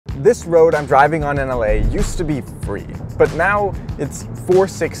This road I'm driving on in LA used to be free, but now it's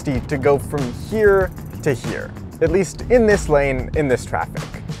 $4.60 to go from here to here, at least in this lane, in this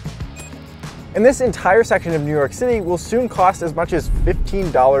traffic. And this entire section of New York City will soon cost as much as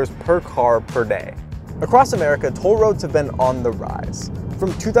 $15 per car per day. Across America, toll roads have been on the rise.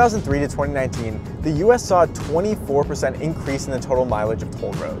 From 2003 to 2019, the US saw a 24% increase in the total mileage of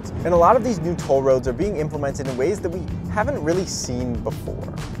toll roads. And a lot of these new toll roads are being implemented in ways that we haven't really seen before.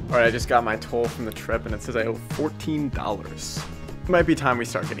 All right, I just got my toll from the trip and it says I owe $14. It might be time we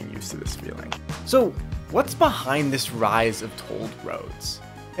start getting used to this feeling. So, what's behind this rise of tolled roads?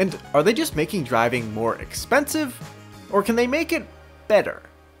 And are they just making driving more expensive, or can they make it better?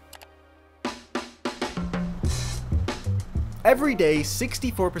 Every day,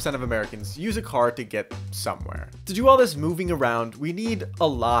 64% of Americans use a car to get somewhere. To do all this moving around, we need a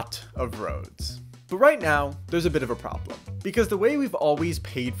lot of roads. But right now, there's a bit of a problem, because the way we've always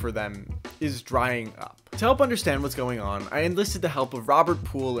paid for them is drying up. To help understand what's going on, I enlisted the help of Robert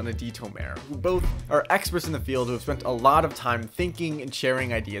Poole and Adi Tomer, who both are experts in the field who have spent a lot of time thinking and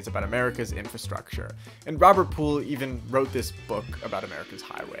sharing ideas about America's infrastructure. And Robert Poole even wrote this book about America's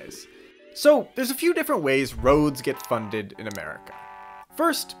highways. So, there's a few different ways roads get funded in America.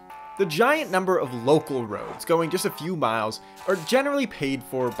 First, the giant number of local roads, going just a few miles, are generally paid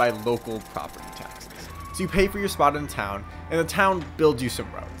for by local property taxes. So you pay for your spot in town, and the town builds you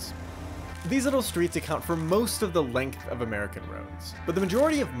some roads. These little streets account for most of the length of American roads, but the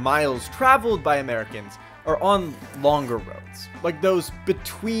majority of miles traveled by Americans are on longer roads, like those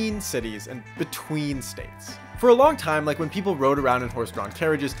between cities and between states. For a long time, like when people rode around in horse-drawn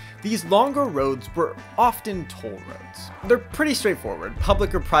carriages, these longer roads were often toll roads. They're pretty straightforward.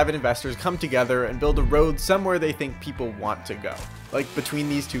 Public or private investors come together and build a road somewhere they think people want to go, like between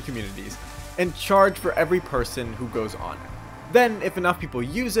these two communities, and charge for every person who goes on it. Then, if enough people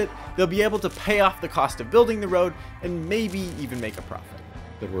use it, they'll be able to pay off the cost of building the road and maybe even make a profit.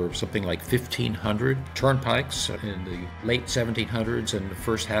 There were something like 1,500 turnpikes in the late 1700s and the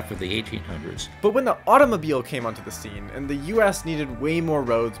first half of the 1800s. But when the automobile came onto the scene and the US needed way more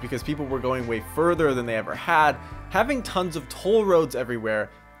roads because people were going way further than they ever had, having tons of toll roads everywhere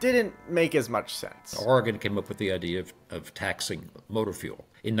didn't make as much sense. Oregon came up with the idea of taxing motor fuel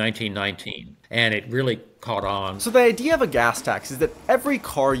in 1919, and it really caught on. So the idea of a gas tax is that every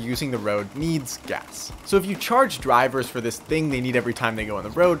car using the road needs gas. So if you charge drivers for this thing they need every time they go on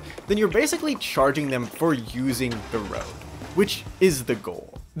the road, then you're basically charging them for using the road, which is the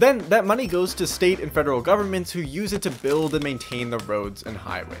goal. Then that money goes to state and federal governments who use it to build and maintain the roads and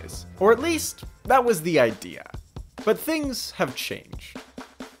highways. Or at least, that was the idea. But things have changed.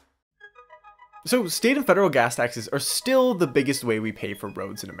 So state and federal gas taxes are still the biggest way we pay for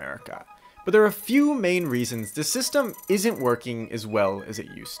roads in America. But there are a few main reasons the system isn't working as well as it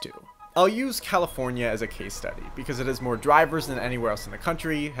used to. I'll use California as a case study because it has more drivers than anywhere else in the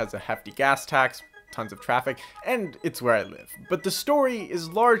country, has a hefty gas tax, tons of traffic, and it's where I live. But the story is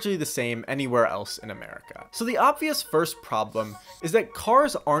largely the same anywhere else in America. So the obvious first problem is that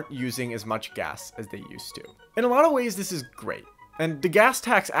cars aren't using as much gas as they used to. In a lot of ways, this is great. And the gas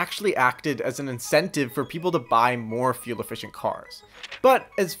tax actually acted as an incentive for people to buy more fuel-efficient cars. But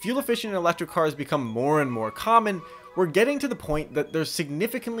as fuel-efficient electric cars become more and more common, we're getting to the point that there's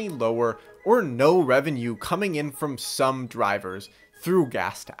significantly lower or no revenue coming in from some drivers through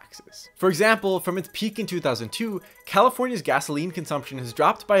gas taxes. For example, from its peak in 2002, California's gasoline consumption has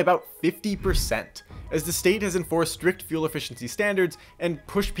dropped by about 50%, as the state has enforced strict fuel efficiency standards and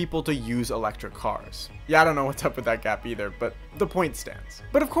pushed people to use electric cars. Yeah, I don't know what's up with that gap either, but the point stands.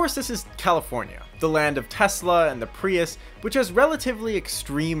 But of course this is California, the land of Tesla and the Prius, which has relatively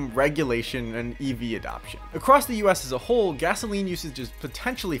extreme regulation and EV adoption. Across the US as a whole, gasoline usage is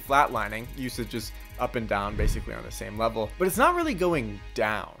potentially flatlining, usage is up and down basically on the same level, but it's not really going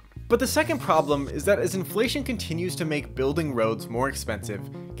down. But the second problem is that as inflation continues to make building roads more expensive,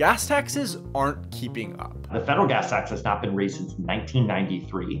 gas taxes aren't keeping up. The federal gas tax has not been raised since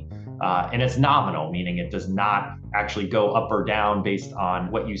 1993, and it's nominal, meaning it does not actually go up or down based on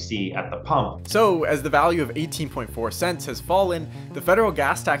what you see at the pump. So as the value of 18.4 cents has fallen, the federal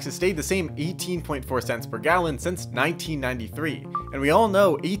gas tax has stayed the same 18.4 cents per gallon since 1993. And we all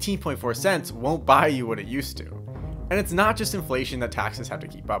know 18.4 cents won't buy you what it used to. And it's not just inflation that taxes have to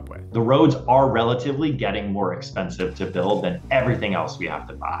keep up with. The roads are relatively getting more expensive to build than everything else we have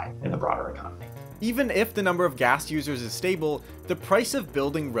to buy in the broader economy. Even if the number of gas users is stable, the price of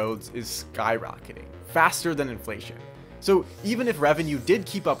building roads is skyrocketing, faster than inflation. So even if revenue did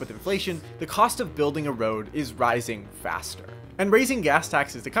keep up with inflation, the cost of building a road is rising faster. And raising gas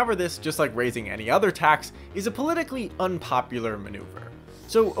taxes to cover this, just like raising any other tax, is a politically unpopular maneuver.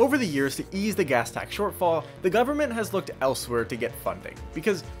 So over the years, to ease the gas tax shortfall, the government has looked elsewhere to get funding,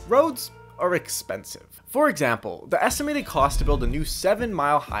 because roads are expensive. For example, the estimated cost to build a new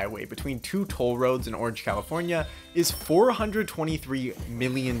 7-mile highway between 2 toll roads in Orange, California is $423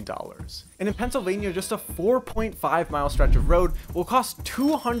 million. And in Pennsylvania, just a 4.5-mile stretch of road will cost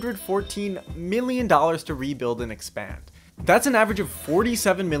 $214 million to rebuild and expand. That's an average of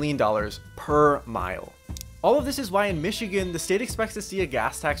 $47 million per mile. All of this is why in Michigan, the state expects to see a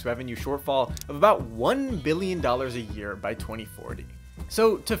gas tax revenue shortfall of about $1 billion a year by 2040.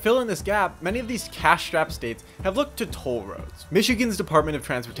 So to fill in this gap, many of these cash-strapped states have looked to toll roads. Michigan's Department of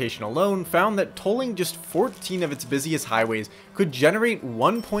Transportation alone found that tolling just 14 of its busiest highways could generate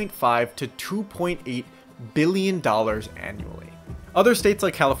 $1.5 to $2.8 billion annually. Other states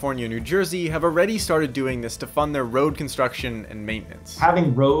like California and New Jersey have already started doing this to fund their road construction and maintenance.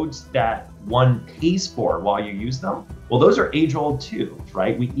 Having roads that one pays for while you use them, well, those are age-old too,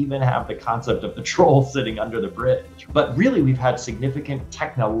 right? We even have the concept of the troll sitting under the bridge. But really, we've had significant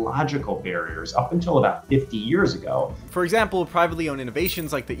technological barriers up until about 50 years ago. For example, privately owned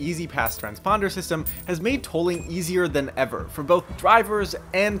innovations like the Easy Pass transponder system has made tolling easier than ever for both drivers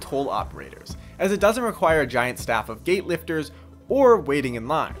and toll operators, as it doesn't require a giant staff of gate lifters or waiting in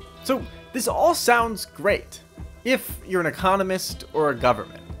line. So this all sounds great if you're an economist or a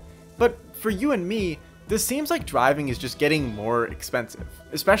government. But for you and me, this seems like driving is just getting more expensive,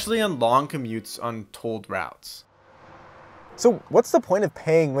 especially on long commutes on tolled routes. So what's the point of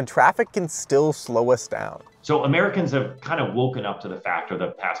paying when traffic can still slow us down? So Americans have kind of woken up to the fact over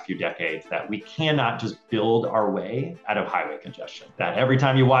the past few decades that we cannot just build our way out of highway congestion. That every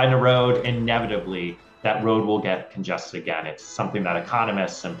time you widen a road, inevitably that road will get congested again. It's something that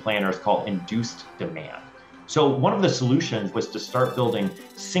economists and planners call induced demand. So one of the solutions was to start building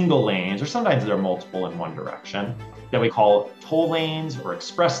single lanes, or sometimes there are multiple in one direction, that we call toll lanes or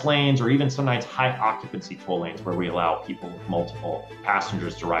express lanes, or even sometimes high occupancy toll lanes where we allow people with multiple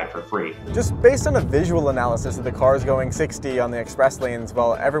passengers to ride for free. Just based on a visual analysis of the cars going 60 on the express lanes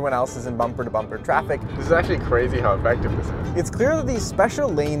while everyone else is in bumper-to-bumper traffic, this is actually crazy how effective this is. It's clear that these special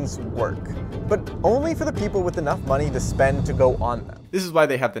lanes work, but only for the people with enough money to spend to go on them. This is why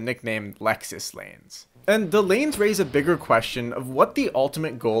they have the nickname Lexus lanes. And the lanes raise a bigger question of what the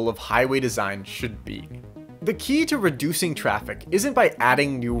ultimate goal of highway design should be. The key to reducing traffic isn't by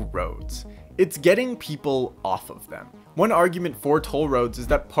adding new roads, it's getting people off of them. One argument for toll roads is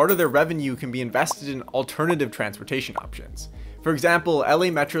that part of their revenue can be invested in alternative transportation options. For example, LA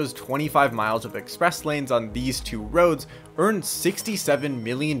Metro's 25 miles of express lanes on these 2 roads earned $67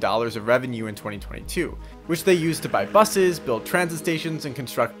 million of revenue in 2022, which they used to buy buses, build transit stations, and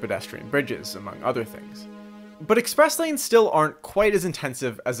construct pedestrian bridges, among other things. But express lanes still aren't quite as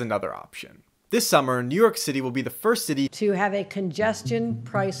intensive as another option. This summer, New York City will be the first city to have a congestion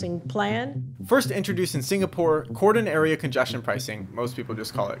pricing plan. First introduced in Singapore, cordon area congestion pricing, most people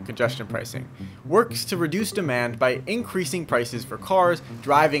just call it congestion pricing, works to reduce demand by increasing prices for cars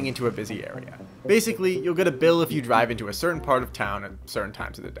driving into a busy area. Basically, you'll get a bill if you drive into a certain part of town at certain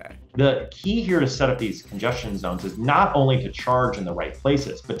times of the day. The key here to set up these congestion zones is not only to charge in the right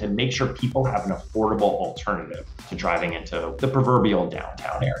places, but to make sure people have an affordable alternative to driving into the proverbial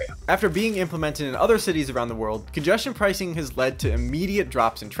downtown area. After being implemented in other cities around the world, congestion pricing has led to immediate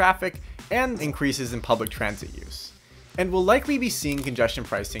drops in traffic and increases in public transit use. And we'll likely be seeing congestion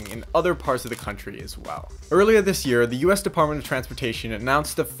pricing in other parts of the country as well. Earlier this year, the US Department of Transportation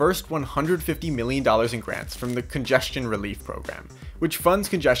announced the first $150 million in grants from the Congestion Relief Program, which funds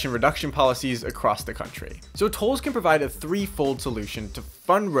congestion reduction policies across the country. So tolls can provide a threefold solution to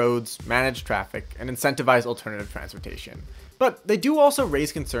fund roads, manage traffic, and incentivize alternative transportation. But they do also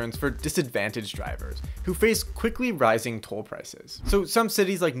raise concerns for disadvantaged drivers, who face quickly rising toll prices. So some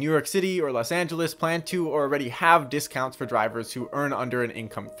cities like New York City or Los Angeles plan to or already have discounts for drivers who earn under an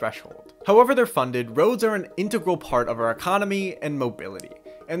income threshold. However they're funded, roads are an integral part of our economy and mobility,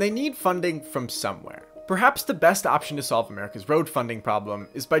 and they need funding from somewhere. Perhaps the best option to solve America's road funding problem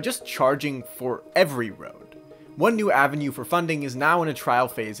is by just charging for every road. One new avenue for funding is now in a trial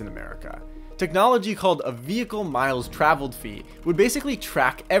phase in America. Technology called a vehicle miles traveled fee would basically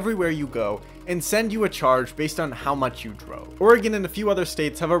track everywhere you go and send you a charge based on how much you drove. Oregon and a few other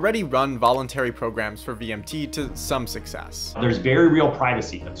states have already run voluntary programs for VMT to some success. There's very real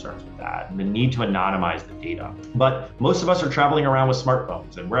privacy concerns with that and the need to anonymize the data. But most of us are traveling around with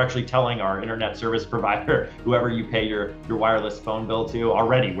smartphones, and we're actually telling our internet service provider, whoever you pay your wireless phone bill to,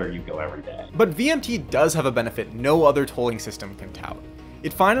 already where you go every day. But VMT does have a benefit no other tolling system can tout.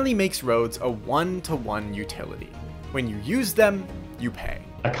 It finally makes roads a one-to-one utility. When you use them, you pay.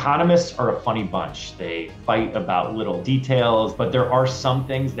 Economists are a funny bunch. They fight about little details, but there are some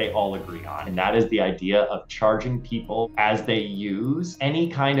things they all agree on. And that is the idea of charging people as they use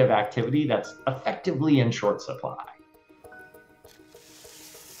any kind of activity that's effectively in short supply.